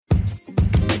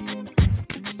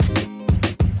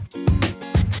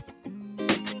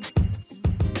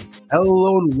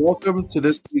Hello and welcome to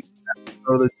this week's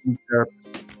episode of the Teen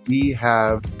Therapist. We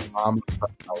have MaMa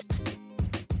Psychologists.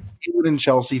 David and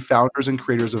Chelsea, founders and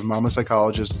creators of MaMa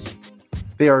Psychologists.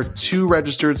 They are two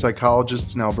registered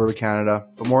psychologists in Alberta, Canada,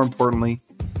 but more importantly,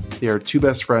 they are two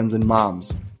best friends and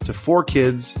moms to 4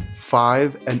 kids,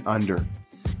 5 and under.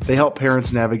 They help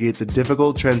parents navigate the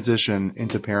difficult transition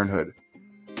into parenthood,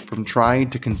 from trying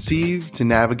to conceive to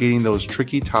navigating those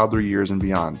tricky toddler years and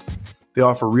beyond. They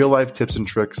offer real-life tips and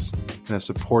tricks in a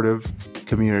supportive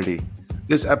community.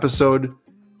 This episode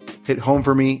hit home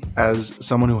for me as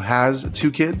someone who has 2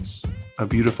 kids, a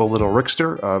beautiful little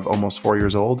Rickster of almost 4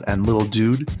 years old, and little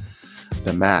dude,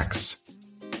 the Max,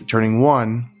 turning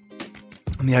 1,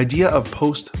 and the idea of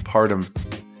postpartum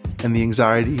and the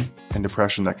anxiety and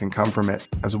depression that can come from it,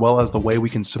 as well as the way we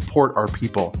can support our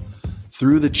people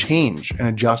through the change and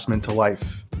adjustment to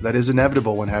life that is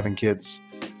inevitable when having kids,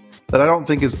 that I don't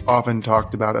think is often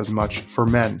talked about as much for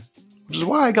men, which is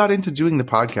why I got into doing the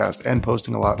podcast and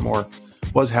posting a lot more,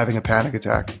 was having a panic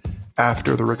attack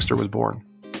after the Rickster was born.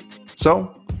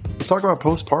 So let's talk about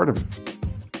postpartum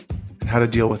and how to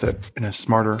deal with it in a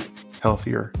smarter,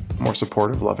 healthier, more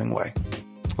supportive, loving way.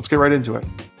 Let's get right into it.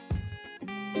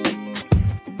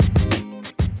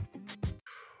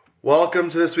 Welcome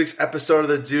to this week's episode of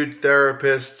The Dude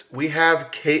Therapist. We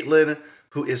have Caitlin,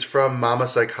 who is from MaMa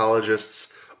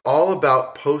Psychologists, all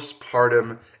about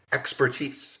postpartum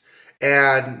expertise.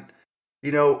 And,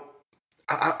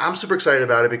 I'm super excited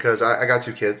about it because I got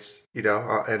 2 kids,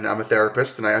 and I'm a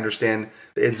therapist and I understand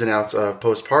the ins and outs of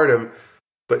postpartum,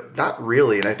 but not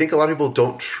really. And I think a lot of people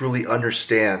don't truly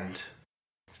understand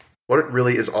what it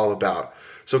really is all about.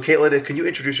 So Caitlin, can you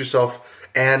introduce yourself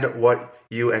and what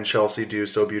you and Chelsea do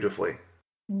so beautifully?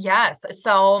 Yes.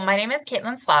 So my name is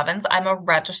Caitlin Slavins. I'm a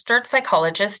registered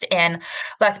psychologist in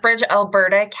Lethbridge,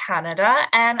 Alberta, Canada,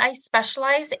 and I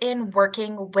specialize in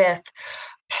working with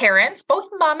parents, both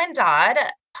mom and dad,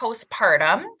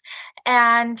 postpartum,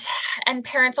 and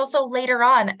parents also later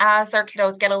on as their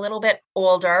kiddos get a little bit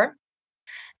older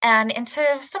and into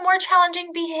some more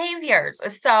challenging behaviors.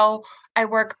 So I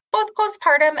work both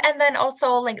postpartum and then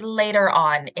also later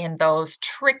on in those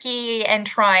tricky and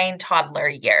trying toddler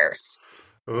years.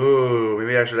 Ooh,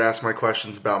 maybe I should ask my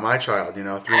questions about my child,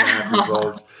 3.5 years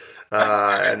old,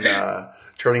 and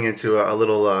turning into a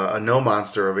little a no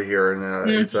monster over here, and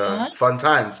it's fun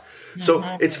times. So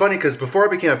it's funny because before I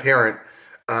became a parent,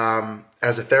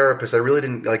 as a therapist, I really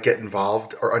didn't get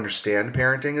involved or understand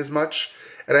parenting as much,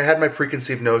 and I had my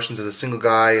preconceived notions as a single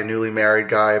guy, a newly married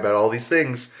guy, about all these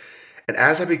things. And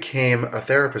as I became a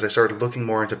therapist, I started looking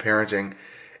more into parenting,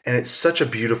 and it's such a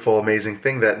beautiful, amazing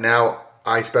thing that now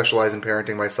I specialize in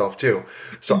parenting myself too.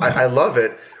 So I love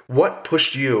it. What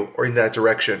pushed you or in that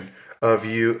direction of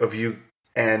you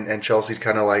and Chelsea to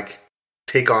kind of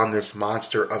take on this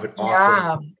monster of an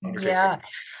awesome undertaking? Yeah.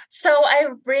 So I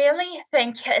really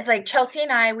think Chelsea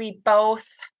and I, we both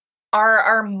are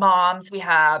our moms. We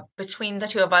have, between the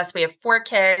 2 of us, we have 4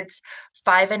 kids,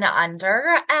 5 and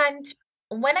under. And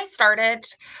when I started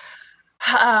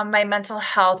my mental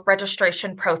health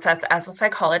registration process as a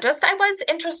psychologist, I was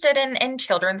interested in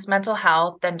children's mental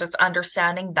health and just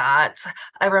understanding that.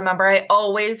 I remember I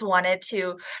always wanted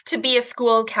to be a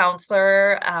school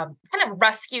counselor, kind of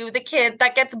rescue the kid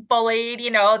that gets bullied,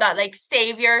 that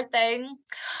savior thing.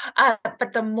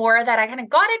 But the more that I kind of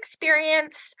got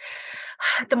experience,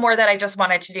 the more that I just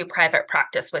wanted to do private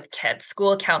practice with kids.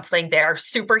 School counseling, they are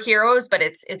superheroes, but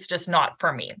it's just not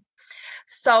for me.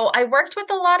 So I worked with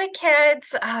a lot of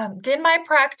kids, did my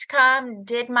practicum,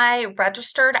 did my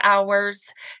registered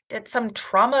hours, did some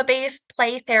trauma-based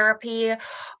play therapy,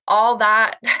 all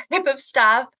that type of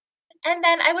stuff. And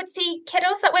then I would see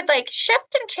kiddos that would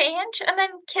shift and change. And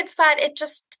then kids that it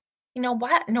just, no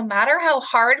matter how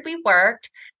hard we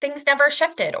worked, things never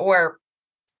shifted or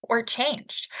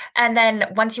changed. And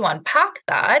then once you unpack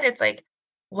that, it's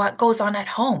what goes on at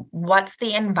home? What's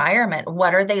the environment?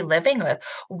 What are they living with?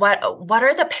 What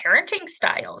are the parenting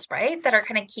styles, right? That are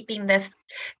kind of keeping this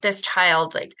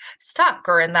child stuck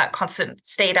or in that constant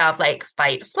state of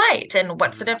fight, flight. And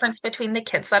what's the difference between the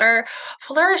kids that are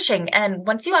flourishing? And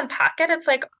once you unpack it, it's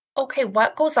okay,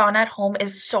 what goes on at home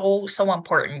is so, so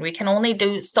important. We can only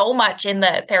do so much in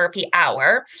the therapy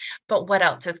hour, but what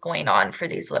else is going on for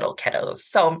these little kiddos?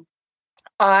 So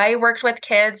I worked with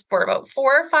kids for about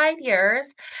 4 or 5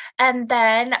 years, and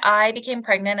then I became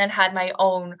pregnant and had my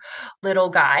own little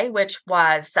guy, which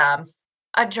was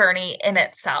a journey in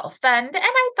itself. And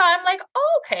I thought, I'm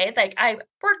oh, okay, I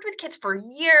worked with kids for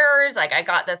years. I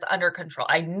got this under control.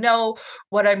 I know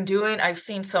what I'm doing. I've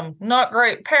seen some not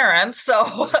great parents. So,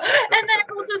 and then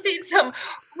I've also seen some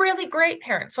really great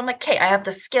parent. So I'm like, okay, I have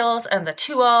the skills and the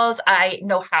tools. I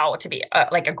know how to be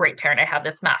like a great parent. I have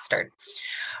this mastered,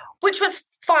 which was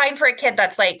fine for a kid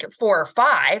that's like 4 or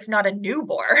 5, not a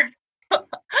newborn.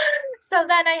 So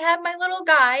then I had my little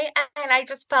guy, and I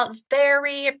just felt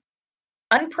very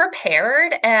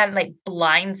unprepared and like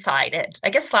blindsided. I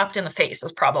guess slapped in the face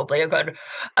is probably a good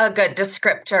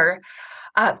descriptor.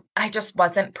 I just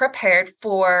wasn't prepared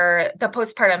for the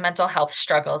postpartum mental health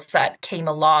struggles that came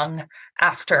along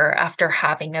after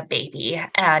having a baby.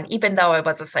 And even though I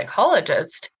was a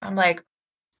psychologist, I'm like,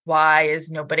 why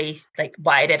is nobody like,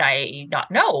 why did I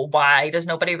not know? Why does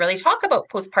nobody really talk about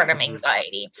postpartum Mhm.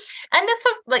 anxiety? And this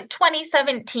was like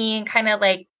 2017, kind of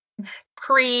like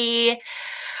pre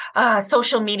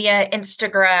social media,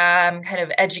 Instagram, kind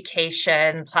of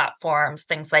education platforms,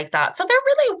 things like that. So there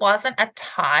really wasn't a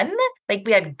ton. Like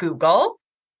we had Google,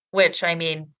 which I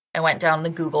mean, I went down the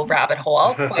Google rabbit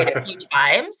hole quite a few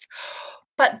times,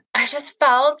 but I just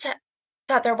felt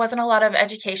that there wasn't a lot of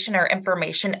education or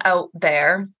information out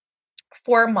there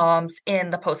for moms in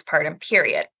the postpartum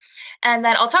period. And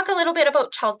then I'll talk a little bit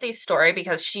about Chelsea's story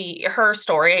because her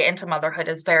story into motherhood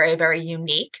is very, very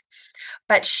unique.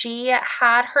 But she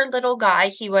had her little guy.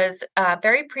 He was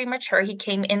very premature. He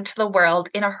came into the world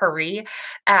in a hurry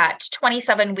at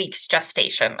 27 weeks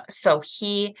gestation. So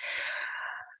he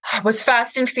was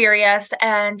fast and furious,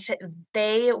 and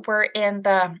they were in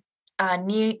the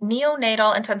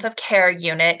neonatal intensive care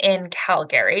unit in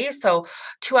Calgary. So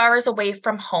 2 hours away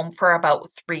from home for about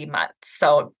 3 months.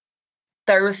 So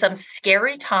there were some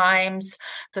scary times.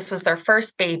 This was their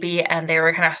first baby, and they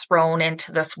were kind of thrown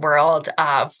into this world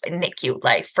of NICU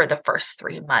life for the first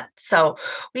 3 months. So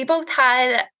we both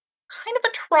had kind of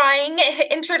a trying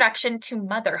introduction to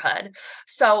motherhood.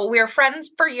 So we were friends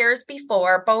for years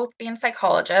before, both being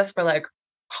psychologists. We're like,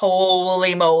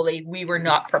 holy moly, we were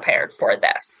not prepared for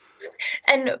this.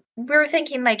 And we were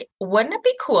thinking, like, wouldn't it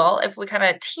be cool if we kind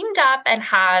of teamed up and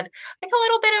had like a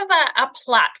little bit of a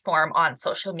platform on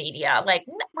social media? Like,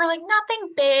 we're like nothing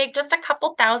big, just a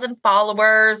couple thousand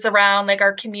followers around like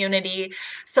our community.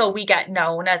 So we get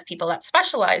known as people that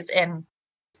specialize in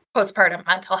postpartum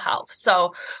mental health.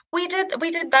 So we did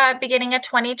that beginning of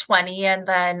 2020, and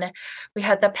then we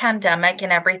had the pandemic and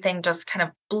everything just kind of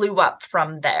blew up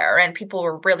from there, and people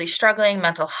were really struggling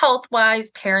mental health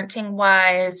wise, parenting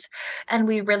wise, and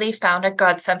we really found a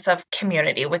good sense of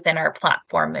community within our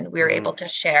platform, and we were able Mhm. to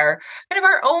share kind of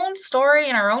our own story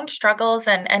and our own struggles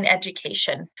and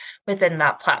education within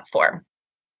that platform.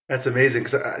 That's amazing.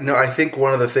 Because no, I think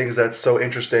one of the things that's so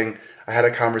interesting. I had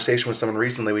a conversation with someone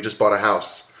recently. We just bought a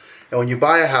house, and when you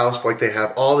buy a house, like they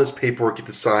have all this paperwork you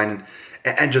have to sign,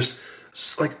 and just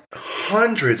like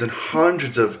hundreds and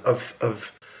hundreds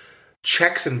of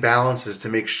checks and balances to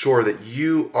make sure that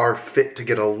you are fit to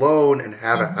get a loan and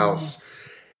have a Mhm. house.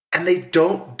 And they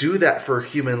don't do that for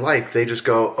human life. They just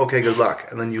go, okay, good luck,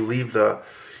 and then you leave the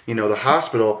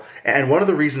hospital. And one of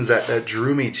the reasons that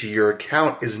drew me to your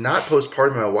account is not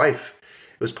postpartum in my wife.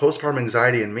 It was postpartum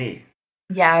anxiety in me.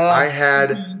 Yeah. I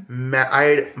had Mhm. I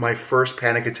had my first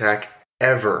panic attack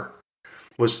ever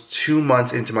was 2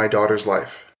 months into my daughter's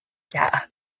life, Yeah.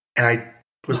 and I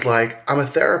was like, I'm a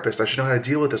therapist. I should know how to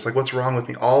deal with this. Like, what's wrong with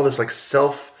me? All this like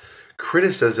self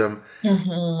criticism,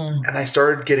 Mhm. and I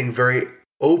started getting very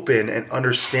open and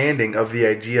understanding of the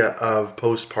idea of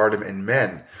postpartum in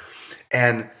men.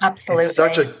 And it's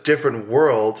such a Absolutely. different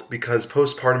world because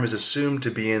postpartum is assumed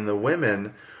to be in the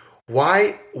women.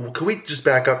 Why? Can we just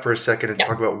back up for a second and Yeah.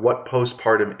 talk about what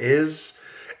postpartum is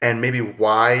and maybe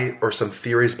why or some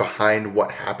theories behind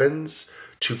what happens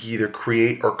to either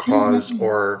create or cause Mhm.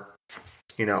 or,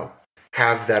 you know,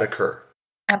 have that occur?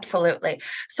 Absolutely.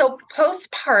 So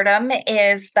postpartum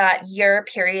is that year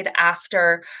period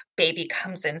after baby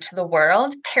comes into the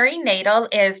world. Perinatal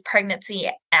is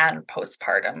pregnancy and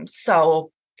postpartum.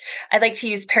 So I like to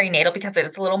use perinatal because it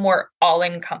is a little more all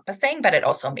encompassing, but it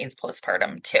also means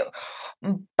postpartum too.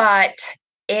 But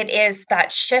it is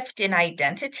that shift in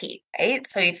identity, right?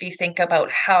 So if you think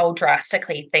about how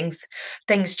drastically things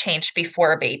changed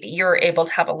before a baby, you're able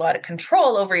to have a lot of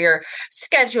control over your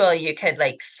schedule. You could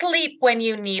like sleep when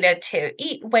you needed to,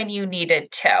 eat when you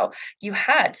needed to. You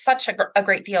had such a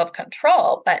great deal of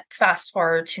control. But fast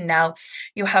forward to now,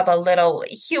 you have a little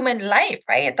human life,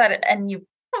 right? And you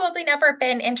probably never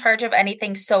been in charge of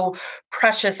anything so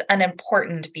precious and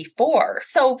important before.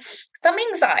 So some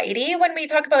anxiety, when we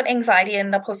talk about anxiety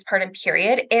in the postpartum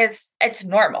period, is it's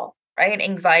normal. Right.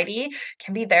 Anxiety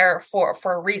can be there for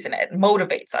a reason. It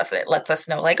motivates us. It lets us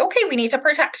know, like, okay, we need to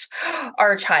protect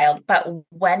our child. But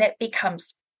when it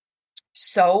becomes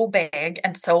so big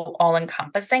and so all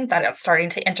encompassing that it's starting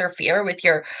to interfere with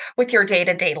your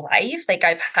day-to-day life. Like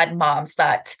I've had moms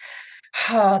that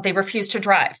they refuse to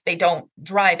drive. They don't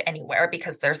drive anywhere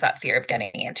because there's that fear of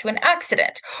getting into an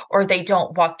accident, or they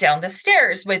don't walk down the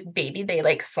stairs with baby. They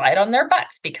like slide on their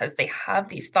butts because they have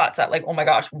these thoughts that like, oh my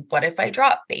gosh, what if I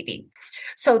drop baby?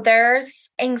 So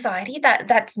there's anxiety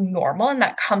that's normal and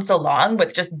that comes along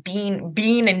with just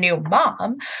being a new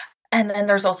mom. And then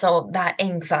there's also that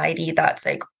anxiety that's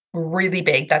like really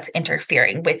big that's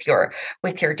interfering with your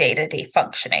day-to-day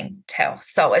functioning too.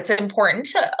 So it's important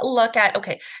to look at,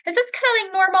 okay, is this kind of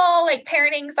like normal like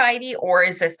parent anxiety, or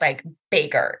is this like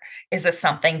bigger? Is this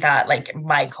something that like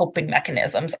my coping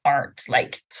mechanisms aren't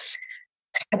like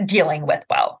dealing with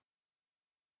well?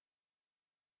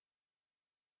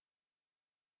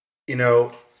 You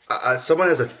know, someone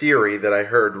has a theory that I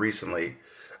heard recently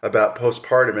about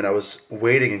postpartum, and I was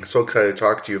waiting and so excited to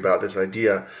talk to you about this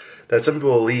idea that some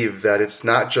people believe that it's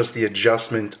not just the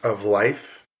adjustment of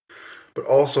life, but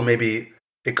also maybe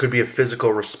it could be a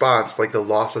physical response, like the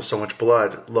loss of so much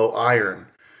blood, low iron.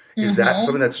 Is that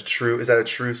something Mm-hmm. that's true? Is that a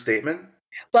true statement?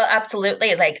 Well,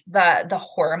 absolutely. Like the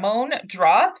hormone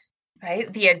drop,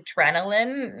 right? The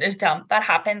adrenaline dump that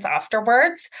happens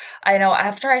afterwards. I know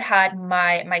after I had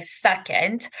my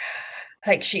second,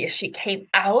 like she came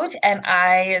out and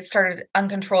I started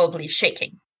uncontrollably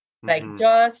shaking. Like Mm-hmm.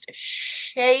 just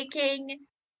shaking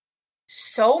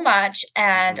so much,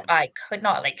 and Mm-hmm. I could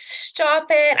not like stop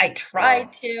it. I tried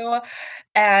Wow. to,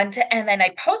 and then I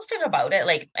posted about it.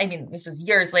 Like, I mean, this was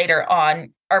years later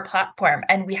on our platform,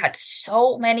 and we had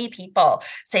so many people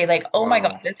say like, "Oh my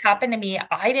God, Wow. this happened to me.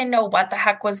 I didn't know what the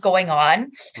heck was going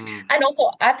on." Mm. And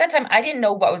also at that time, I didn't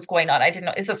know what was going on. I didn't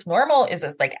know, is this normal? Is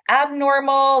this like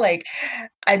abnormal? Like,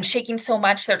 I'm shaking so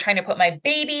much. They're trying to put my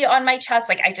baby on my chest.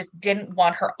 Like, I just didn't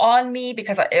want her on me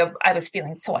because I was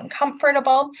feeling so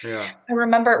uncomfortable. Yeah. I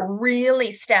remember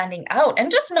really standing out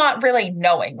and just not really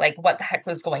knowing like what the heck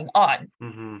was going on.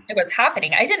 Mm-hmm. It was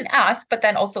happening. I didn't ask, but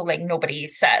then also like nobody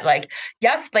said like,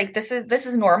 yes, like this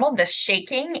is normal. This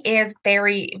shaking is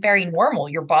very, very normal.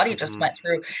 Your body just Mm-hmm. went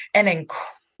through an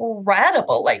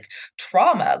incredible like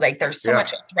trauma. Like there's so Yeah.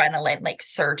 much adrenaline like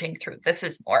surging through. This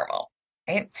is normal.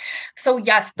 Right. So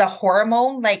yes, the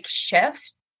hormone like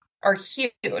shifts are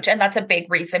huge. And that's a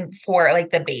big reason for like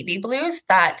the baby blues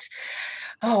that,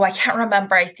 oh, I can't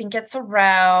remember. I think it's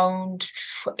around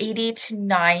 80 to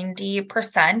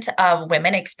 90% of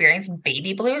women experience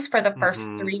baby blues for the first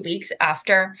Mm-hmm. 3 weeks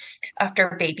after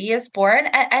baby is born.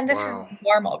 And this is Wow.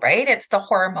 normal, right? It's the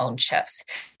hormone shifts.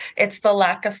 It's the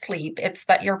lack of sleep. It's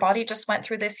that your body just went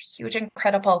through this huge,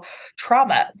 incredible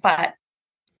trauma. But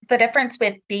the difference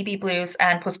with baby blues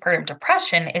and postpartum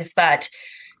depression is that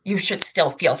you should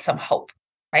still feel some hope,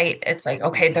 right? It's like,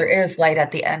 okay, there Mm-hmm. is light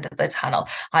at the end of the tunnel.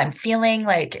 I'm feeling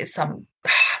like some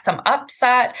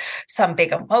upset, some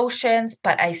big emotions,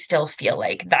 but I still feel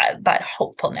like that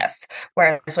hopefulness.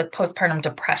 Whereas with postpartum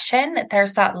depression,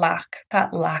 there's that lack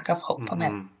of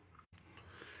hopefulness. Mm-hmm.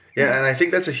 Yeah, and I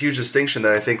think that's a huge distinction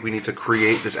that I think we need to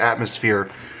create this atmosphere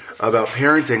about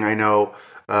parenting. I know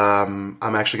I'm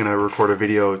actually going to record a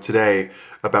video today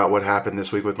about what happened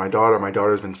this week with my daughter. My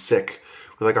daughter's been sick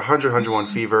with like 100,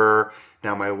 fever.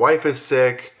 Now my wife is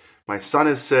sick. My son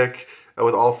is sick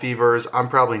with all fevers. I'm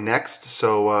probably next.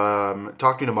 So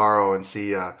talk to me tomorrow and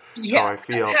see how Yeah, I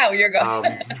feel. how you're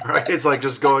going. Right? It's like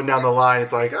just going down the line.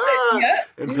 It's like, Yeah.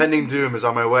 impending doom is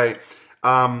on my way.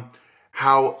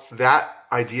 How that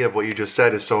idea of what you just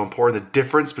said is so important. The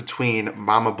difference between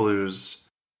mama blues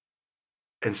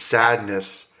and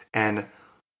sadness and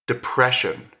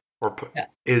depression Yeah.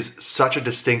 is such a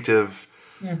distinctive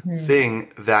Hmm.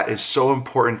 thing that is so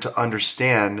important to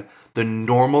understand the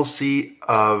normalcy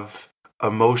of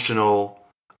emotional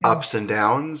ups and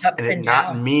downs, and Ups it and not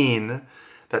downs. mean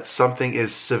that something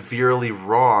is severely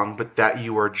wrong, but that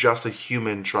you are just a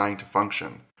human trying to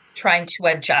function. Trying to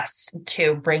adjust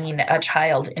to bringing a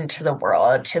child into the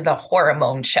world, to the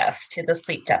hormone shifts, to the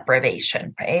sleep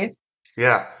deprivation, right?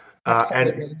 Yeah. And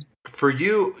Absolutely. for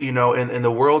you, in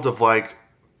the world of like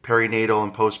perinatal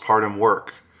and postpartum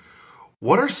work,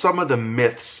 what are some of the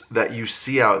myths that you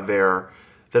see out there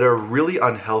that are really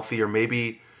unhealthy, or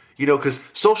maybe, because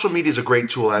social media is a great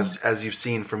tool, as you've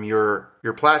seen from your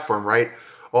platform, right?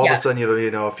 All of a Yeah. sudden, you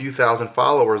have, a few thousand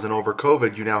followers, and over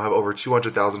COVID, you now have over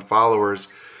 200,000 followers,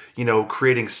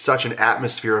 creating such an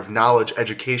atmosphere of knowledge,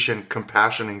 education,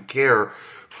 compassion, and care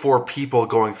for people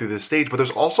going through this stage. But there's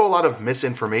also a lot of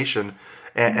misinformation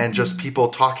and just Mhm. people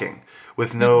talking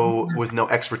with no Mhm. with no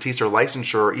expertise or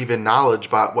licensure or even knowledge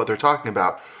about what they're talking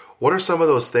about. What are some of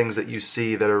those things that you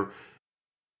see that are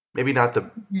maybe not the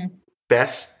Mhm.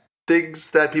 best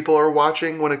things that people are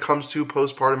watching when it comes to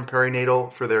postpartum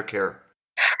perinatal for their care?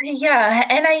 Yeah.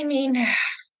 And I mean,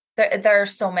 there are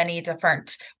so many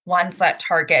different ones that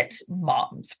target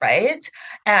moms, right?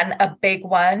 And a big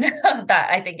one that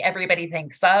I think everybody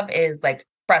thinks of is like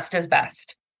breast is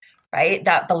best, right?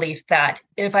 That belief that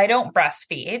if I don't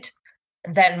breastfeed,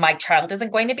 then my child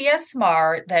isn't going to be as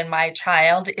smart, then my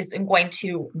child isn't going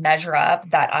to measure up,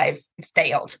 that I've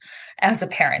failed as a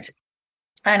parent.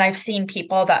 And I've seen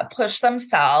people that push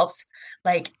themselves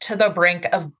like to the brink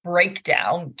of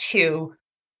breakdown to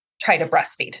try to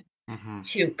breastfeed, Mm-hmm.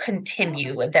 to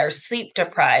continue. They're sleep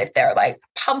deprived. They're like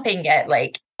pumping it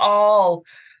like all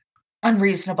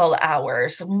unreasonable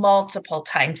hours, multiple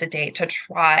times a day to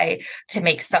try to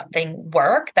make something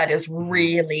work that is Mm-hmm.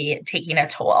 really taking a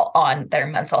toll on their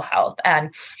mental health.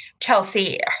 And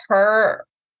Chelsea, her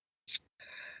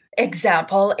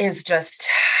example is just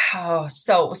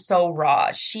so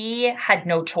raw. She had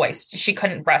no choice. She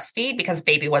couldn't breastfeed because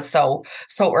baby was so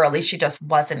early. She just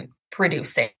wasn't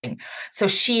producing. So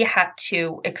she had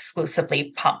to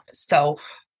exclusively pump. So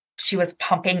she was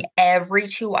pumping every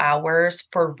 2 hours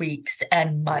for weeks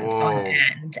and months on Whoa.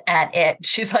 end. And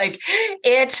she's like,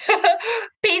 it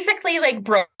basically like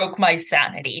broke my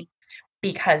sanity,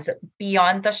 because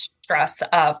beyond the stress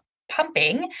of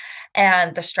pumping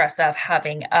and the stress of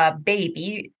having a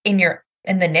baby in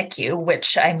the NICU,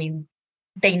 which I mean,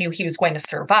 they knew he was going to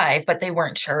survive, but they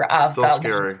weren't sure of Still the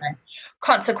scary. long-term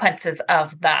consequences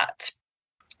of that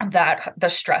the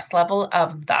stress level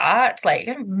of that, like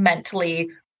mentally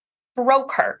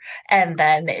broke her. And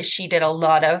then she did a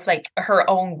lot of like her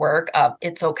own work of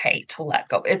it's okay to let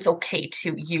go. It's okay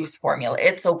to use formula.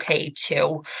 It's okay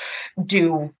to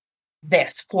do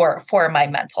this for my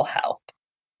mental health.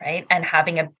 Right. And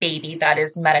having a baby that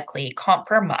is medically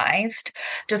compromised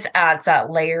just adds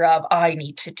that layer of, I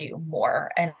need to do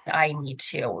more and I need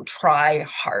to try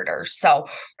harder. So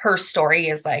her story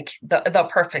is like the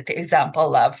perfect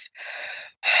example of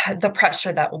the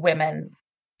pressure that women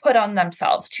put on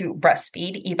themselves to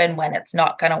breastfeed, even when it's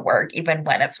not going to work, even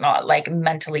when it's not like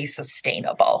mentally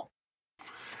sustainable.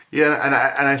 Yeah, and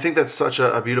I think that's such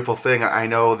a beautiful thing. I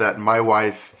know that my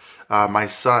wife, my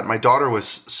son, my daughter was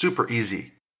super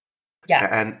easy,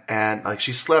 Yeah. and like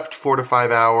she slept 4 to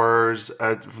 5 hours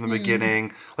from the Mm.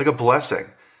 beginning, like a blessing.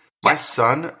 My Yeah.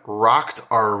 son rocked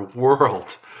our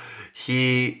world.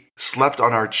 He slept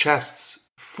on our chests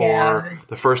for Yeah.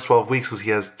 the first 12 weeks because he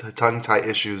has tongue tie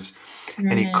issues,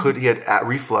 and Mm. he had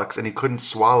reflux and he couldn't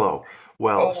swallow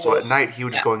well. So Oh, at night he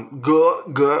would just yeah. going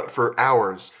guh guh for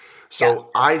hours. Yeah.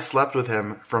 So I slept with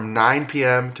him from 9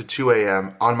 p.m. to 2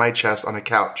 a.m. on my chest on a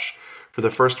couch for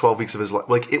the first 12 weeks of his life.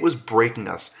 Like it was breaking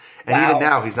us. And even Wow.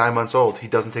 now, he's 9 months old. He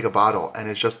doesn't take a bottle. And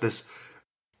it's just this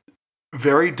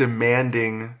very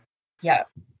demanding Yeah.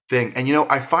 thing. And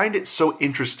I find it so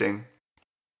interesting,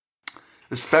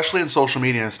 especially in social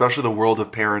media and especially the world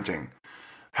of parenting,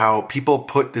 how people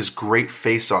put this great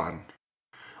face on.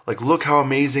 Like, look how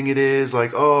amazing it is.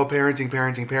 Like, oh, parenting,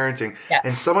 parenting, parenting. Yeah.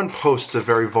 And someone posts a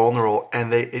very vulnerable,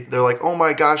 and they're like, oh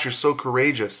my gosh, you're so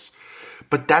courageous.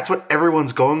 But that's what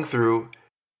everyone's going through Mhm.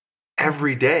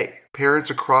 every day. Parents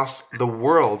across the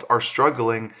world are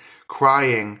struggling,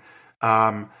 crying,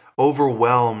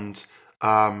 overwhelmed,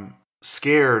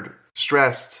 scared,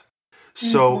 stressed.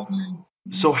 So, Mhm.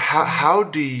 so how Mhm. how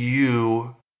do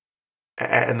you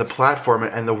and the platform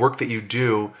and the work that you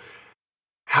do?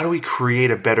 How do we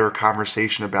create a better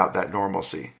conversation about that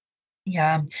normalcy?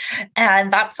 Yeah.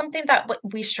 And that's something that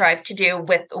we strive to do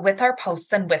with our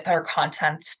posts and with our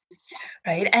content,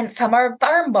 right? And some of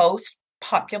our most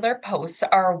popular posts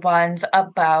are ones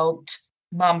about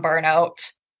mom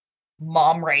burnout,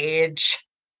 mom rage,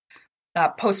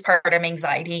 postpartum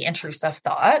anxiety, intrusive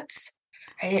thoughts,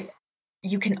 right?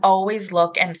 You can always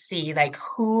look and see like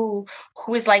who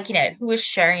is liking it, who is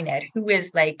sharing it, who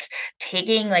is like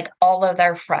taking like all of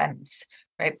their friends,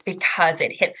 right? Because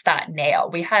it hits that nail.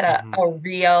 We had Mm-hmm. a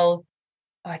real,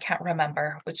 oh, I can't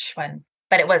remember which one,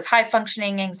 but it was high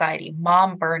functioning anxiety,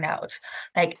 mom burnout.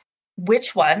 Like,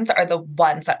 which ones are the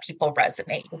ones that people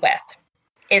resonate with?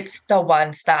 It's the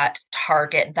ones that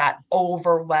target that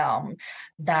overwhelm,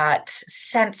 that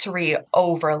sensory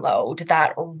overload,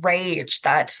 that rage,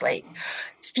 that's like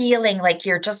feeling like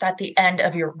you're just at the end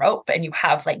of your rope and you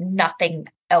have like nothing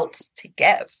else to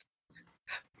give.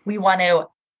 We want to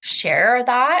share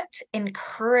that,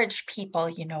 encourage people,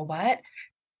 you know what?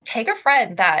 Take a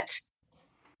friend that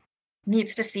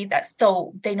needs to see this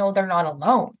so they know they're not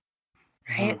alone,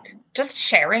 Mm-hmm. right? Just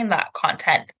sharing that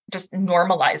content just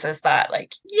normalizes that,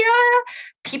 like, yeah,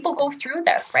 people go through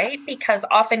this, right? Because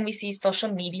often we see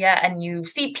social media and you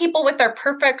see people with their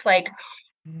perfect, like,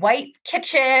 white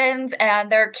kitchens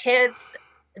and their kids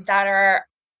that are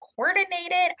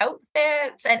coordinated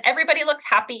outfits and everybody looks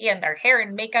happy and their hair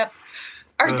and makeup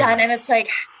are Ugh. done. And it's like,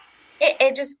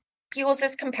 it just fuels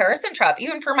this comparison trap,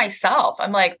 even for myself.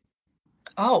 I'm like,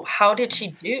 oh, how did she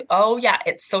do? Oh, yeah,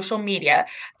 it's social media.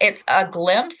 It's a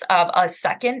glimpse of a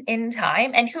second in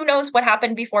time. And who knows what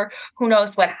happened before? Who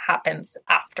knows what happens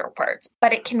afterwards?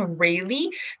 But it can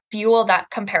really fuel that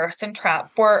comparison trap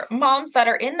for moms that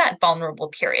are in that vulnerable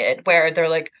period where they're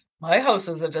like, my house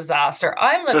is a disaster.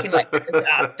 I'm looking like a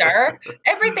disaster.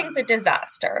 Everything's a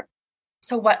disaster.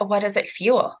 So what does it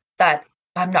fuel? That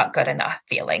I'm not good enough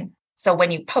feeling. So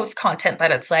when you post content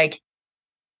that it's like,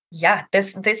 yeah,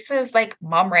 this is like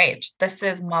mom rage. This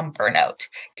is mom burnout.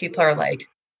 People are like,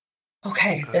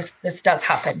 okay, this does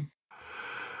happen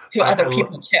to I, other I,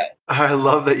 people lo- too. I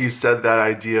love that you said that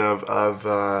idea of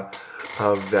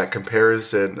that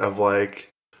comparison of like,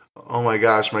 oh my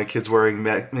gosh, my kid's wearing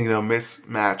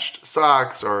mismatched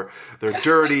socks, or they're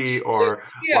dirty, or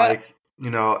Yeah, like,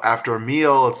 after a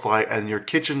meal it's like, and your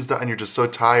kitchen's done and you're just so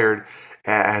tired,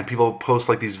 and people post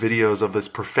like these videos of this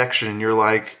perfection and you're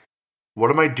like, what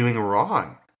am I doing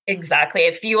wrong? exactly.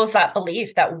 It fuels that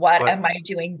belief that what am But I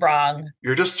doing wrong?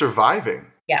 you're just surviving.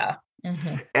 Yeah.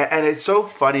 Hmm. And it's so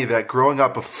funny that growing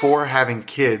up before having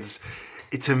kids,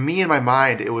 to me in my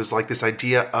mind, it was like this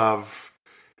idea of,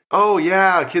 oh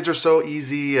yeah, kids are so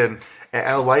easy, and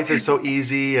life is so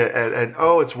easy, and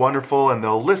oh, it's wonderful, and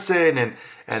they'll listen, and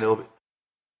it'll.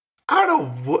 I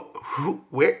don't know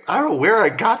where I don't know where I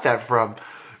got that from,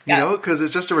 Yeah, because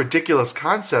it's just a ridiculous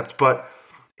concept. But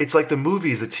it's like the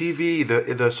movies, the TV,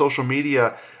 the social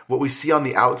media. What we see on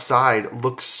the outside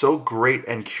looks so great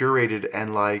and curated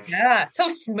and like yeah. So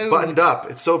smooth. buttoned up.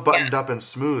 It's so Yeah. buttoned up and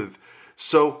smooth.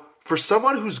 So for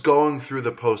someone who's going through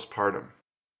the postpartum,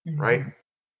 right? Mhm.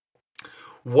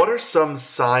 What are some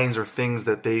signs or things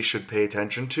that they should pay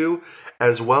attention to,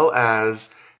 as well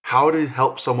as how to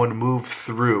help someone move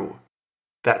through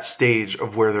that stage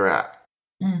of where they're at?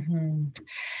 Mhm.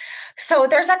 So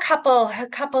there's a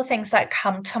couple things that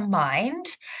come to mind,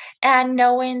 and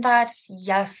knowing that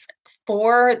yes,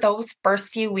 for those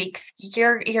first few weeks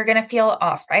you're going to feel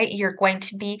off, right? You're going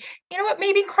to be, you know what,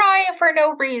 maybe crying for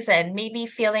no reason, maybe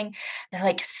feeling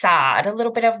like sad, a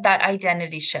little bit of that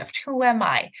identity shift. Who am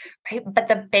I? Right? But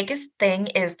the biggest thing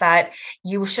is that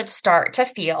you should start to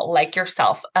feel like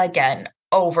yourself again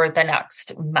over the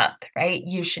next month, right?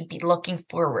 You should be looking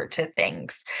forward to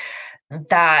things.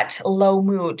 That low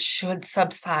mood should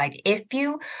subside. If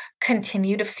you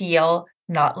continue to feel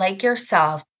not like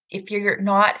yourself, if you're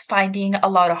not finding a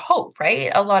lot of hope,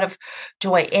 right? A lot of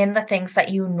joy in the things that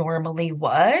you normally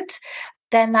would,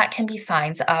 then that can be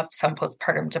signs of some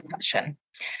postpartum depression.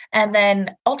 And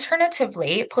then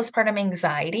alternatively, postpartum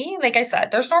anxiety, like I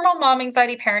said, there's normal mom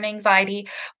anxiety, parent anxiety,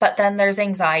 but then there's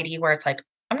anxiety where it's like,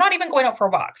 I'm not even going out for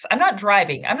walks. I'm not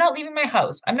driving. I'm not leaving my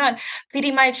house. I'm not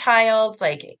feeding my child.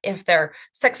 Like if they're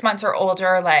 6 months or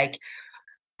older, like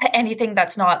anything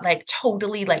that's not like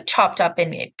totally like chopped up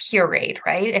and pureed,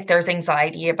 right? If there's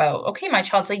anxiety about, okay, my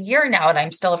child's a year now and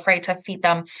I'm still afraid to feed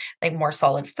them like more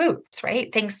solid foods,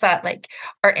 right? Things that like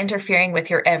are interfering with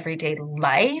your everyday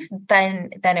life, then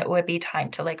it would be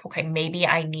time to like, okay, maybe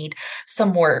I need some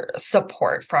more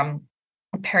support from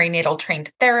a perinatal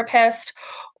trained therapist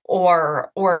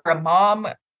or a mom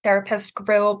therapist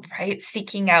group, right?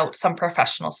 Seeking out some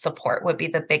professional support would be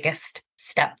the biggest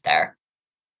step there.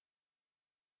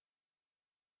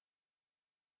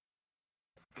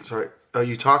 Sorry,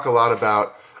 you talk a lot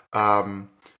about um,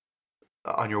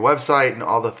 on your website and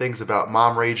all the things about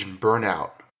mom rage and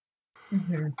burnout.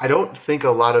 Mhm. I don't think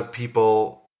a lot of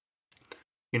people,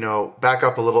 back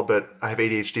up a little bit. I have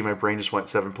ADHD. My brain just went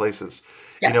seven places.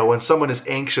 Yeah. When someone is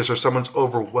anxious or someone's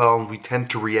overwhelmed, we tend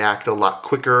to react a lot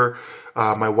quicker.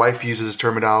 My wife uses this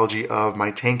terminology of my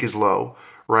tank is low,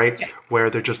 right? Yeah. Where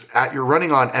they're just you're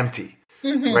running on empty,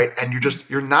 Mhm. right? And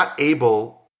you're not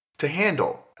able to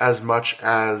handle as much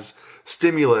as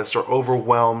stimulus or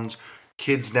overwhelmed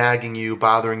kids nagging you,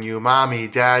 bothering you, mommy,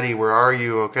 daddy, where are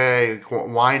you? Okay,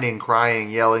 whining, crying,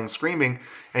 yelling, screaming,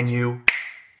 and you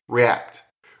react,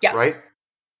 Yeah. right?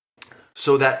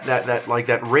 So that like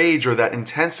that rage or that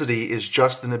intensity is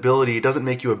just an ability. It doesn't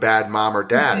make you a bad mom or Mhm.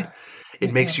 dad.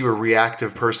 It makes Mhm. you a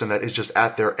reactive person that is just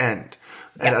at their end.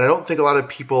 And Yeah. I don't think a lot of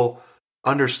people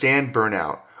understand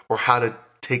burnout or how to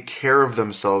take care of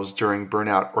themselves during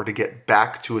burnout or to get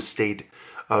back to a state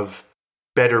of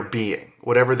better being,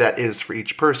 whatever that is for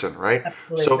each person, right?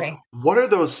 So, Absolutely. what are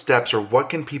those steps or what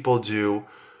can people do?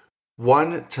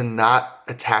 One, to not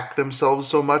attack themselves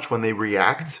so much when they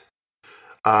react.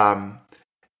 Um,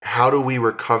 how do we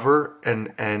recover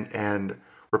and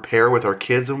repair with our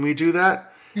kids when we do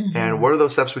that? And Mhm. what are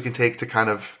those steps we can take to kind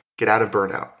of get out of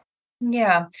burnout?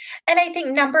 Yeah. And I think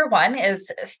number one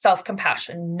is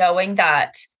self-compassion, knowing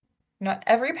that not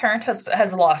every parent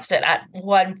has lost it at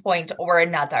one point or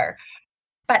another.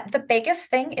 But the biggest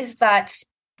thing is that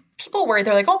people worry,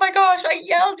 they're like, oh my gosh, I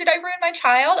yelled. Did I ruin my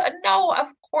child? No,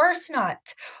 of course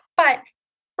not. But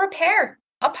repair,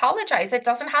 apologize. It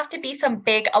doesn't have to be some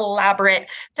big, elaborate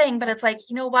thing, but it's like,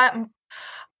 you know what?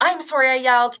 I'm sorry I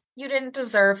yelled. You didn't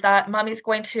deserve that. Mommy's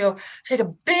going to take a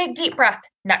big, deep breath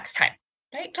next time.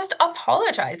 Right? Just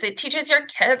apologize. It teaches your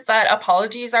kids that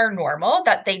apologies are normal,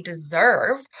 that they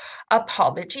deserve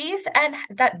apologies, and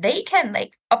that they can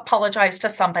like apologize to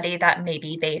somebody that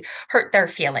maybe they hurt their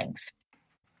feelings.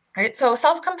 Right? So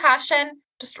self-compassion,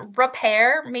 just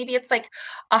repair. Maybe it's like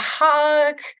a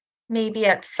hug. Maybe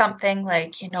it's something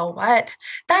like, you know what,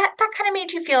 that kind of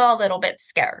made you feel a little bit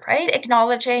scared, right?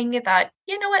 Acknowledging that,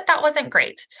 you know what, that wasn't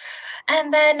great.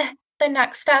 And then the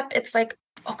next step, it's like,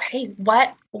 okay,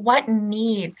 what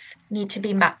needs need to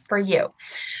be met for you?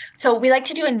 So we like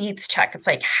to do a needs check. It's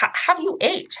like, have you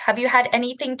ate? Have you had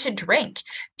anything to drink?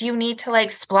 Do you need to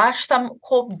like splash some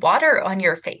cold water on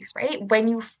your face, right? When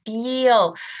you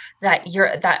feel that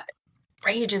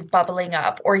rage is bubbling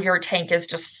up or your tank is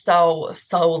just so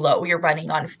low, you're running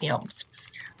on fumes,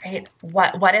 right?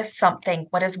 What is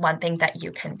one thing that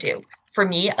you can do? For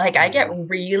me, like I get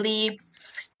really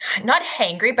not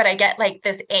hangry, but I get like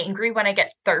this angry when I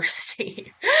get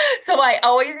thirsty. So I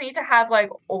always need to have like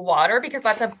water because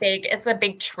it's a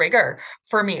big trigger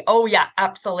for me. Oh yeah,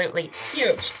 absolutely.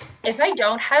 Huge. If I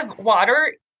don't have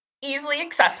water easily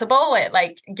accessible, it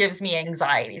like gives me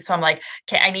anxiety. So I'm like,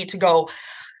 okay, I need to go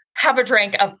have a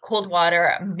drink of cold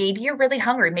water. Maybe you're really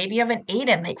hungry. Maybe you haven't eaten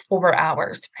in like 4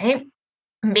 hours, right?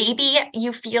 Maybe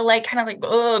you feel like kind of like,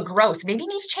 oh, gross. Maybe you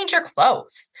need to change your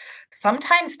clothes.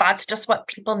 Sometimes that's just what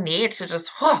people need to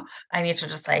just, oh, I need to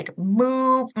just like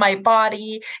move my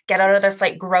body, get out of this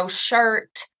like gross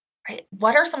shirt, right?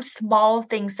 What are some small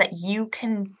things that you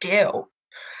can do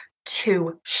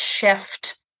to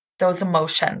shift those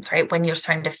emotions, right? When you're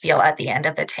starting to feel at the end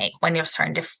of the tank, when you're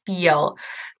starting to feel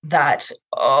that,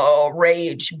 oh,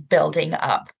 rage building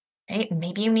up, right?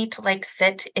 Maybe you need to like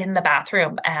sit in the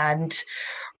bathroom and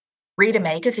read a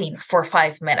magazine for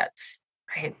 5 minutes,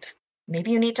 right?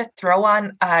 Maybe you need to throw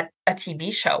on a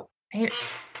TV show, right?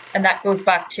 And that goes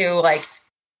back to like,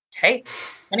 hey,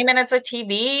 20 minutes of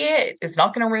TV is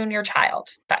not going to ruin your child.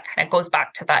 That kind of goes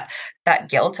back to that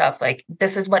guilt of like,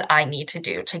 this is what I need to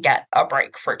do to get a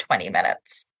break for 20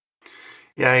 minutes.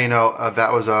 Yeah,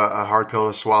 that was a hard pill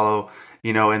to swallow.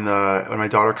 When my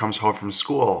daughter comes home from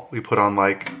school, we put on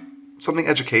like something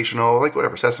educational, like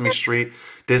whatever, Sesame Street,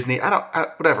 Disney,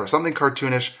 whatever, something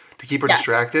cartoonish to keep her Yeah.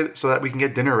 distracted so that we can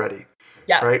get dinner ready,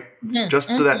 Yeah. right? Mhm, Just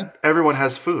so mhm. that everyone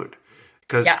has food.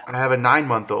 Because Yeah. I have a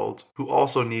 9-month-old who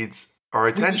also needs our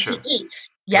We need to attention, eat.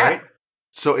 Yeah. right?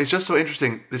 So it's just so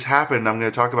interesting. This happened. I'm going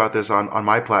to talk about this on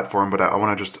my platform, but I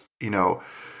want to just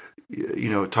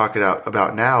talk it out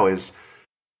about now is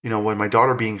when my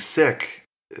daughter being sick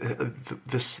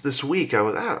this week, I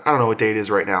don't know what day it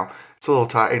is right now. It's a little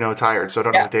tired, so I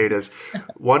don't know Yeah. what day it is.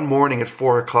 One morning at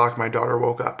 4 o'clock, my daughter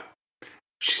woke up.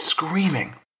 She's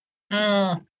screaming,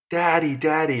 Mm, "Daddy,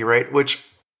 Daddy!" Right? Which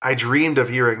I dreamed of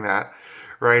hearing that,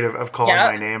 right? Of calling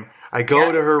yeah. my name. I go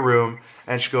Yeah. to her room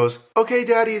and she goes, "Okay,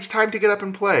 Daddy, it's time to get up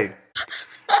and play."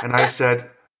 And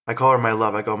I call her my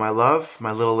love. I go, "My love,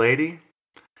 my little lady.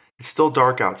 It's still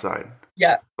dark outside."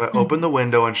 Yeah. I open Mhm. the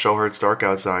window and show her it's dark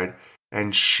outside,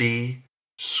 and she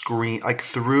screamed like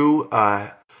through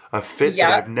a fit that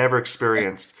Yeah. I've never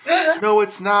experienced. No,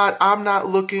 it's not. I'm not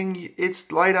looking. It's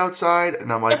light outside,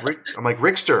 and I'm like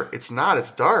Rickster. It's not.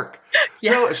 It's dark.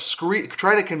 Yeah. No,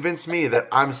 trying to convince me that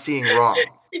I'm seeing wrong.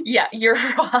 Yeah. You're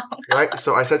wrong. Right.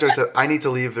 So I said to her, I said, I need to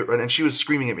leave and she was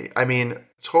screaming at me. I mean,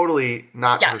 totally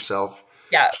not Yeah. herself.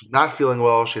 Yeah. She's not feeling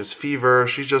well. She has fever.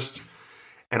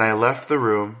 And I left the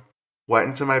room, went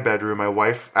into my bedroom. My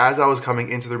wife, as I was coming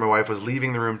into the room, my wife was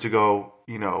leaving the room to go,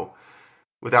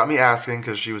 without me asking,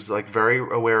 because she was like very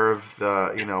aware of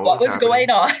what What was was going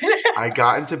happening. on? I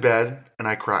got into bed and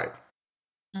I cried.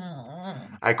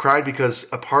 Mm. I cried because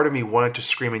a part of me wanted to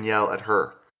scream and yell at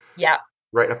her. Yeah.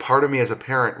 Right? A part of me as a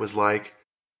parent was like,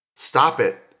 stop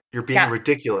it. You're being Yeah.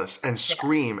 ridiculous, and Yeah.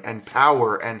 scream and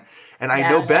power and I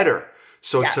know Yeah. better.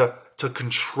 So Yeah. to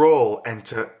control and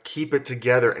to keep it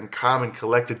together and calm and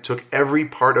collected took every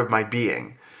part of my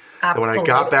being. That when I got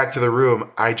Absolutely. back to the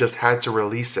room, I just had to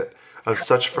release it of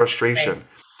such Absolutely. frustration.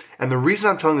 And the reason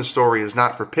I'm telling the story is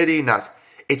not for pity,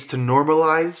 it's to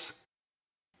normalize.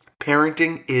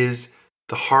 Parenting is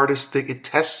the hardest thing. It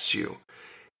tests you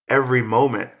every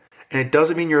moment. And it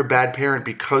doesn't mean you're a bad parent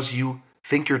because you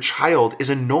think your child is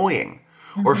annoying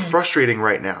or Mhm. frustrating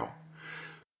right now.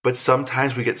 But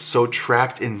sometimes we get so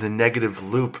trapped in the negative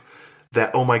loop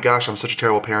that, oh my gosh, I'm such a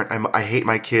terrible parent. I hate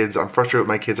my kids. I'm frustrated with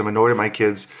my kids. I'm annoyed at my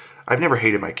kids. I've never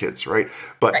hated my kids, right?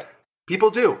 But Right. people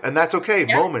do, and that's okay.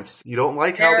 Yeah. Moments. You don't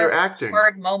like how they're They're acting,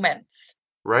 hard moments.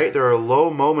 right? There are low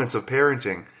moments of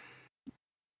parenting,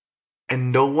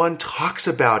 and no one talks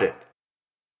about it.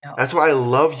 No. That's why I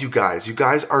love you guys. You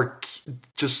guys are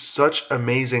just such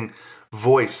amazing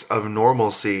voice of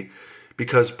normalcy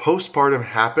because postpartum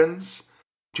happens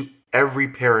to every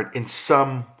parent in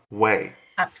some way.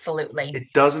 Absolutely.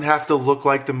 It doesn't have to look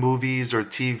like the movies or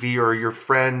TV or your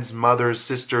friends, mothers,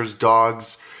 sisters,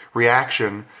 dogs'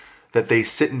 reaction that they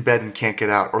sit in bed and can't get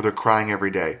out or they're crying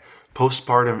every day.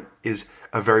 Postpartum is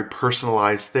a very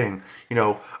personalized thing.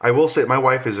 I will say my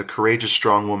wife is a courageous,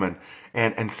 strong woman,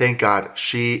 and thank God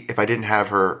if I didn't have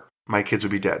her, my kids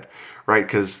would be dead, right?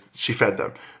 Because she fed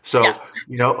them. Yeah. So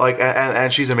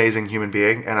and she's an amazing human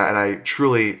being, and I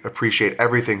truly appreciate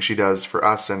everything she does for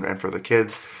us and for the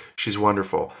kids. She's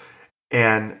wonderful.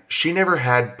 And she never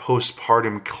had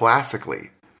postpartum classically.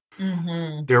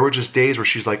 Hmm. There were just days where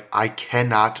she's like, I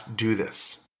cannot do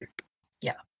this.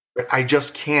 Yeah. I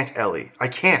just can't, Ellie. I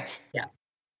can't. Yeah.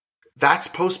 That's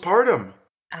postpartum.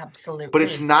 But it's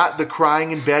Absolutely. not the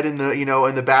crying in bed in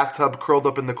the bathtub curled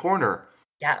up in the corner.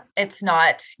 Yeah. It's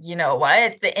not,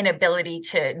 what? The inability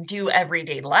to do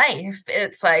everyday life.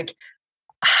 It's like,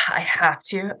 I have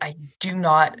to. I do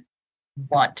not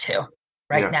want to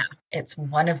right Yeah. now. It's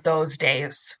one of those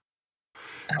days.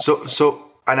 Absolutely.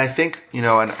 So and I think, and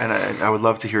I would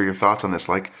love to hear your thoughts on this,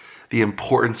 like the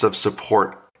importance of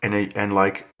support and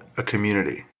like a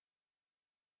community, Yeah.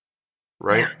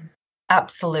 right?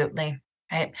 Absolutely.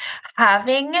 Right.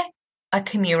 Having a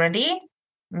community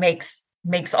makes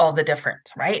all the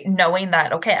difference, right? Knowing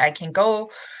that, okay, I can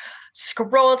go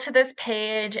scroll to this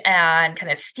page and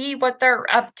kind of see what they're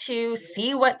up to,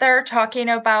 see what they're talking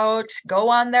about, go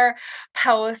on their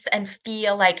posts and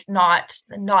feel like not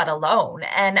alone.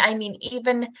 And I mean,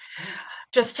 even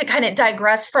just to kind of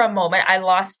digress for a moment, I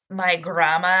lost my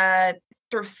grandma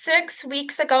through 6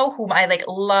 weeks ago, whom I like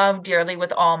love dearly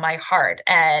with all my heart.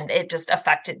 And it just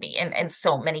affected me in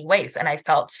so many ways. And I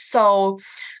felt so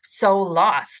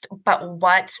lost. But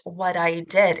what I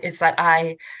did is that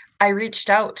I reached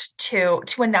out to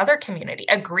another community,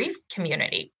 a grief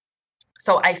community.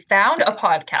 So I found a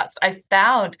podcast, I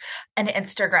found an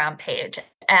Instagram page,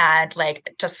 and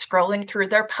like just scrolling through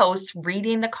their posts,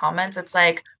 reading the comments, it's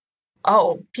like,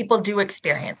 oh, people do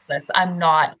experience this. I'm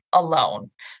not alone.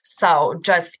 So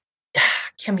just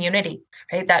community,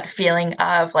 right? That feeling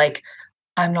of like,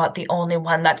 I'm not the only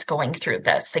one that's going through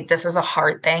this. Like, this is a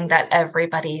hard thing that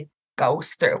everybody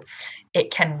goes through.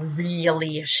 It can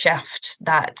really shift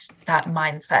that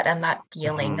mindset and that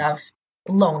feeling Mm-hmm. of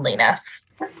loneliness.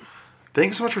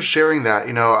 Thanks so much for sharing that.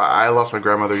 I lost my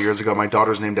grandmother years ago. My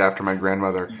daughter's named after my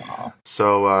grandmother. Oh,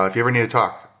 So if you ever need to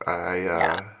talk,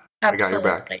 yeah, I got your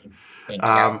back. absolutely. Thank you.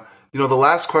 Um, the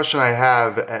last question I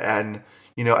have, and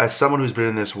as someone who's been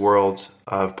in this world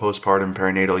of postpartum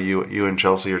perinatal, you and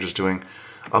Chelsea are just doing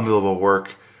unbelievable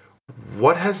work.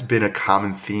 What has been a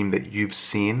common theme that you've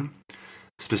seen,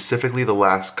 specifically the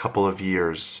last couple of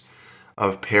years,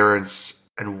 of parents,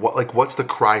 and what's the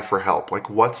cry for help? Like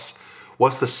what's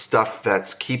the stuff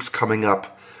that keeps coming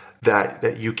up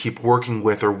that you keep working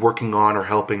with or working on or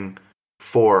helping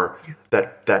for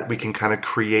that we can kind of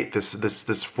create this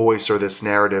voice or this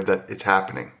narrative that it's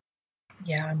happening.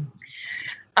 Yeah.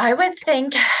 I would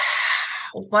think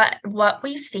what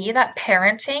we see that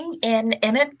parenting in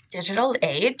a digital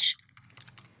age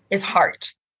is hard,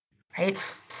 right?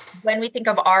 When we think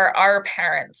of our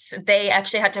parents, they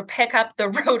actually had to pick up the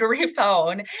rotary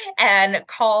phone and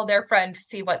call their friend to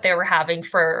see what they were having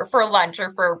for lunch or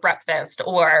for breakfast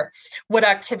or what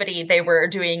activity they were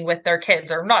doing with their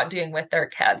kids or not doing with their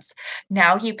kids.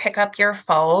 Now you pick up your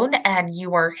phone and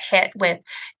you are hit with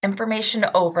information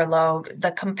overload,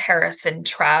 the comparison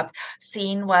trap,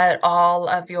 seeing what all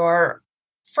of your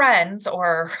friends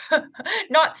or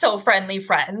not so friendly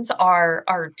friends are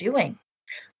doing,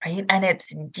 right? And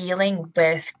it's dealing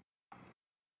with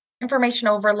information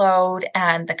overload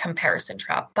and the comparison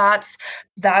trap.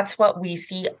 That's what we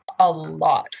see a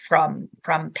lot from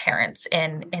parents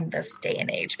in this day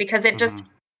and age, because Mm-hmm.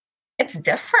 it's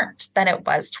different than it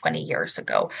was 20 years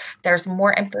ago. There's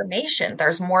more information,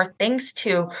 there's more things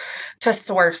to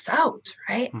source out,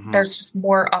 right? Mm-hmm. There's just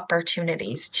more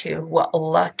opportunities to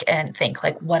look and think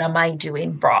like, what am I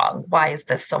doing wrong? Why is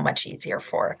this so much easier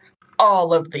for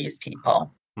all of these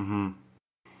people? Mm-hmm.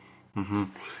 Mm-hmm.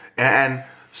 And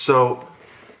so,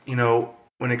 you know,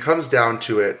 when it comes down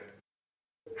to it,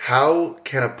 how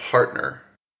can a partner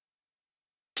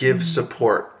give Mhm.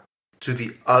 support to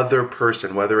the other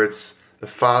person, whether it's the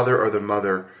father or the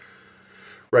mother,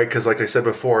 right? Because, like I said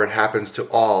before, it happens to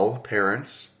all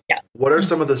parents. Yeah. What are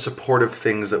some of Mhm. the supportive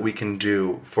things that we can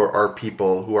do for our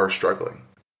people who are struggling?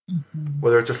 Mhm.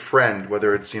 Whether it's a friend,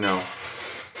 whether it's,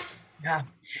 Yeah.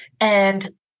 And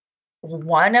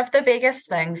one of the biggest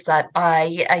things that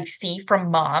I see from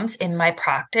moms in my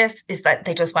practice is that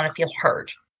they just want to feel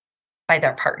heard by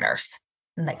their partners.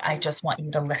 And like, I just want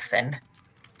you to listen.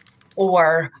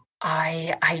 Or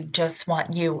I just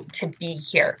want you to be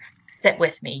here. Sit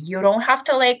with me. You don't have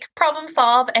to like problem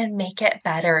solve and make it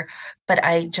better, but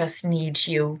I just need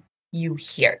you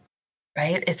here.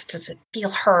 Right? It's to feel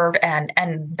heard and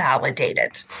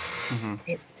validated. Mhm.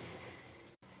 Right?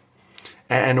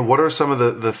 And what are some of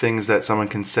the things that someone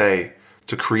can say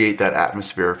to create that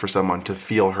atmosphere for someone to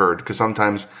feel heard? Because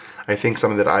sometimes I think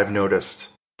something that I've noticed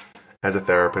as a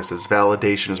therapist is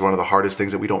validation is one of the hardest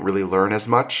things that we don't really learn as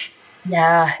much.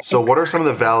 Yeah, So, what are some of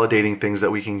the validating things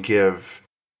that we can give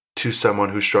to someone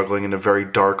who's struggling in a very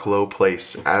dark, low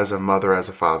place as a mother, as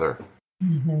a father?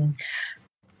 mhm.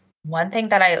 One thing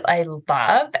that I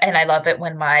love, and I love it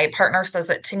when my partner says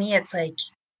it to me, it's like,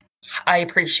 I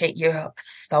appreciate you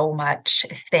so much.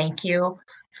 Thank you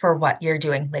for what you're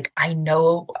doing. Like, I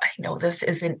know this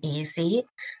isn't easy,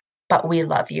 but we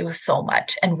love you so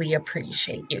much and we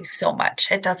appreciate you so much.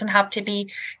 It doesn't have to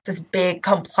be this big,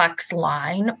 complex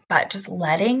line, but just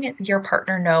letting your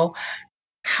partner know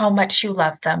how much you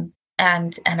love them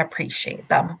and appreciate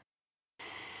them.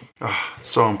 Oh, it's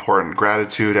so important.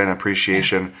 Gratitude and Yeah.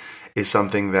 appreciation is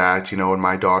something that, when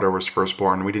my daughter was first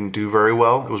born, we didn't do very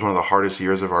well. It was one of the hardest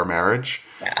years of our marriage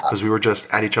Yeah. because we were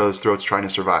just at each other's throats trying to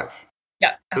survive.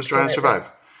 Yeah, Just trying to absolutely.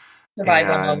 survive.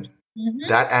 Survival mode. And Hmm.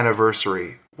 that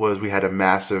anniversary was, we had a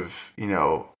massive,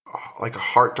 like a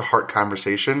heart to heart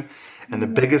conversation. And the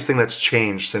biggest thing that's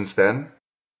changed since then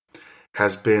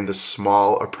has been the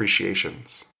small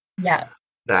appreciations Yeah.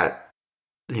 that,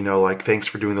 like, thanks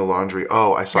for doing the laundry.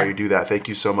 Oh, I saw Yeah. you do that. Thank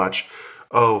you so much.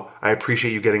 Oh, I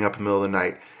appreciate you getting up in the middle of the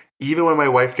night. Even when my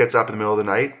wife gets up in the middle of the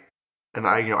night and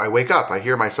I wake up, I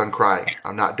hear my son crying.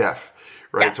 I'm not deaf,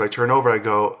 Yeah. right? So I turn over, I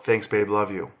go, thanks, babe,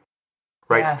 love you,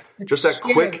 right? Yeah. Just It's that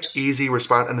quick, huge. easy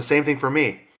response. And the same thing for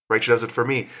me, right? She does it for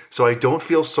me. So I don't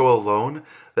feel so alone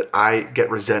that I get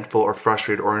resentful or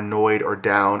frustrated or annoyed or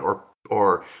down or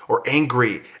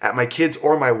angry at my kids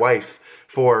or my wife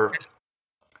for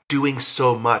doing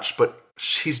so much, but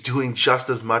she's doing just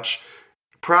as much,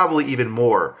 probably even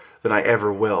more than I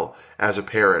ever will as a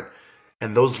parent.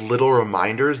 And those little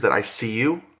reminders that I see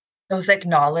you, Those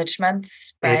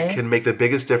acknowledgments, it right? can make the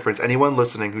biggest difference. Anyone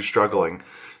listening who's struggling, Yeah.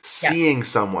 seeing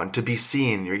someone to be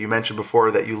seen. You mentioned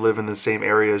before that you live in the same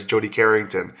area as Jodie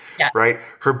Carrington, Yeah. right?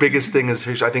 Her biggest Mhm. thing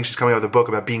is, I think she's coming out with a book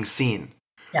about being seen,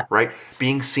 Yeah. right?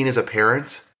 Being seen as a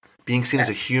parent, being seen as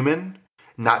Yeah. a human,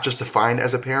 not just defined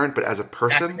as a parent, but as a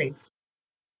person. Exactly.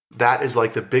 That is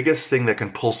like the biggest thing that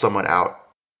can pull someone out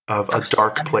of A a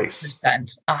dark hundred place.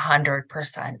 percent.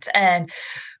 100%. And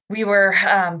we were,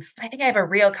 I think I have a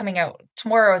reel coming out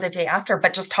tomorrow or the day after,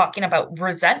 but just talking about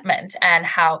resentment and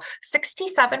how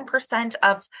 67%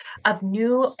 of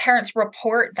new parents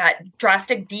report that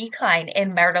drastic decline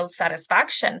in marital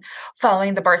satisfaction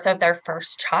following the birth of their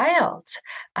first child.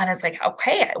 And it's like,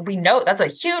 okay, we know that's a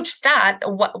huge stat.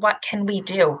 What can we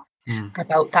do Mm.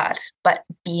 about that? But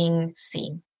being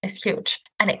seen is huge,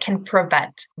 and it can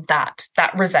prevent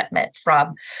that resentment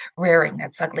from rearing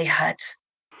its ugly head.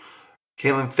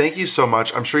 Caitlin, thank you so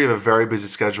much. I'm sure you have a very busy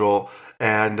schedule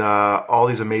and all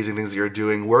these amazing things that you're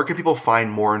doing. Where can people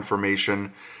find more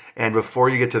information? And before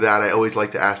you get to that, I always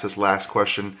like to ask this last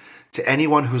question to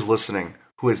anyone who's listening,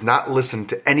 who has not listened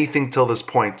to anything till this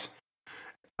point.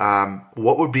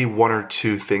 What would be one or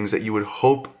two things that you would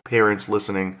hope parents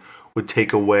listening would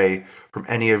take away from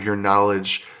any of your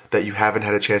knowledge that you haven't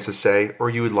had a chance to say or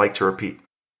you would like to repeat?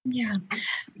 Yeah. I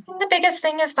think the biggest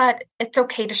thing is that it's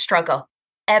okay to struggle.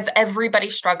 Everybody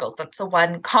struggles. That's the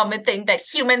one common thing that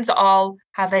humans all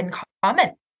have in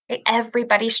common.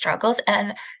 Everybody struggles,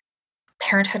 and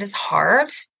parenthood is hard,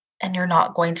 and you're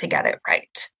not going to get it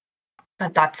right.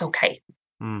 But that's okay.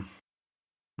 Mm,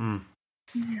 mm,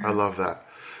 I Yeah. love that.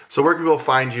 So, where can people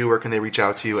find you? Where can they reach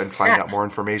out to you and find out Yes. more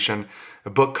information? A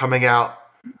book coming out,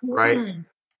 right? Mhm.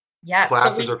 Yes. So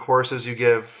Classes or courses you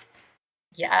give.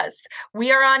 yes, we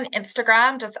are on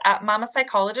Instagram, just at Mama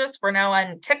Psychologist. We're now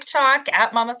on TikTok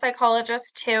at Mama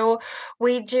Psychologist too.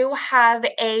 We do have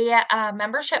a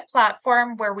membership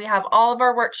platform where we have all of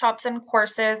our workshops and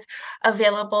courses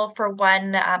available for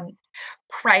one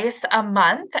price a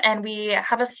month, and we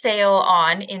have a sale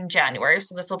on in January.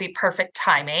 So this will be perfect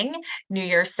timing, New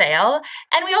Year's sale.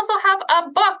 And we also have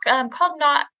a book called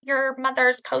Not Your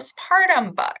Mother's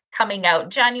Postpartum book coming out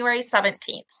January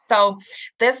 17th. So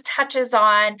this touches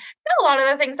on a lot of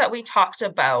the things that we talked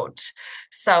about.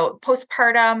 So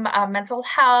postpartum mental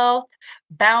health,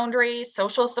 boundaries,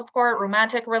 social support,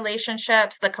 romantic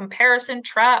relationships, the comparison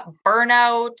trap,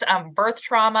 burnout, birth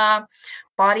trauma,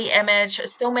 body image,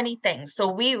 so many things. So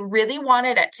we really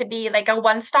wanted it to be like a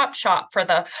one-stop shop for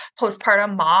the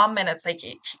postpartum mom. And it's like,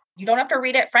 you don't have to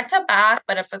read it front to back,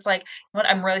 but if it's like, you know what,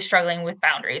 I'm really struggling with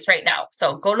boundaries right now,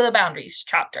 so go to the boundaries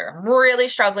chapter. I'm really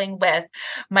struggling with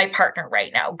my partner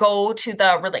right now, go to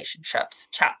the relationships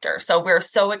chapter. So we're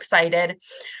so excited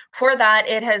for that.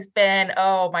 It has been,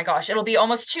 oh my gosh, it'll be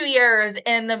almost 2 years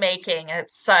in the making. It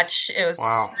was such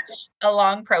a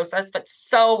long process, but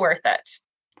so worth it.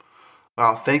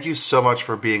 Wow, thank you so much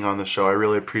for being on the show. I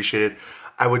really appreciate it.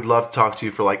 I would love to talk to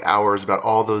you for like hours about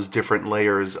all those different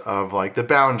layers of like the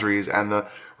boundaries and the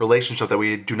relationship that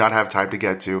we do not have time to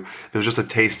get to. There was just a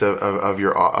taste of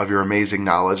your amazing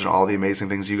knowledge and all the amazing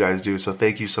things you guys do. So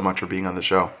thank you so much for being on the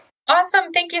show.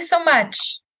 Awesome. Thank you so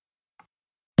much.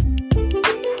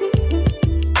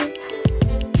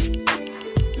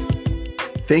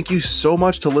 Thank you so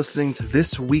much to listening to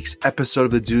this week's episode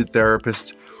of The Dude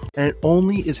Therapist. And it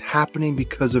only is happening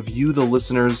because of you, the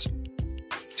listeners,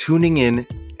 tuning in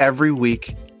every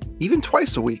week, even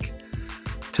twice a week,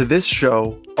 to this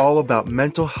show all about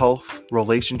mental health,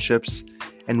 relationships,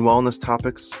 and wellness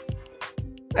topics.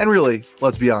 And really,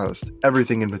 let's be honest,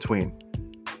 everything in between.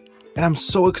 And I'm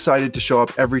so excited to show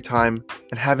up every time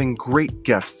and having great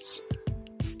guests.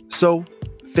 So,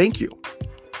 thank you.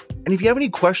 And if you have any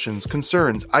questions,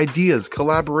 concerns, ideas,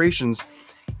 collaborations,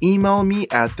 email me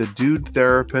at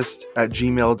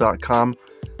thedudetherapist@gmail.com.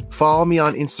 Follow me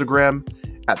on Instagram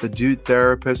at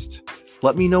thedudetherapist.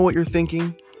 Let me know what you're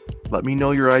thinking. Let me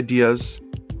know your ideas.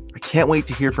 I can't wait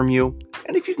to hear from you.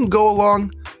 And if you can go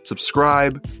along,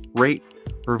 subscribe, rate,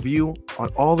 review on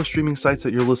all the streaming sites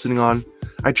that you're listening on.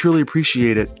 I truly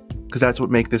appreciate it because that's what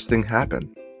makes this thing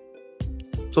happen.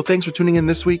 So thanks for tuning in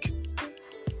this week,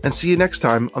 and see you next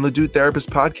time on the Dude Therapist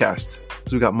podcast,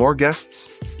 because we've got more guests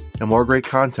and more great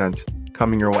content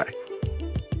coming your way.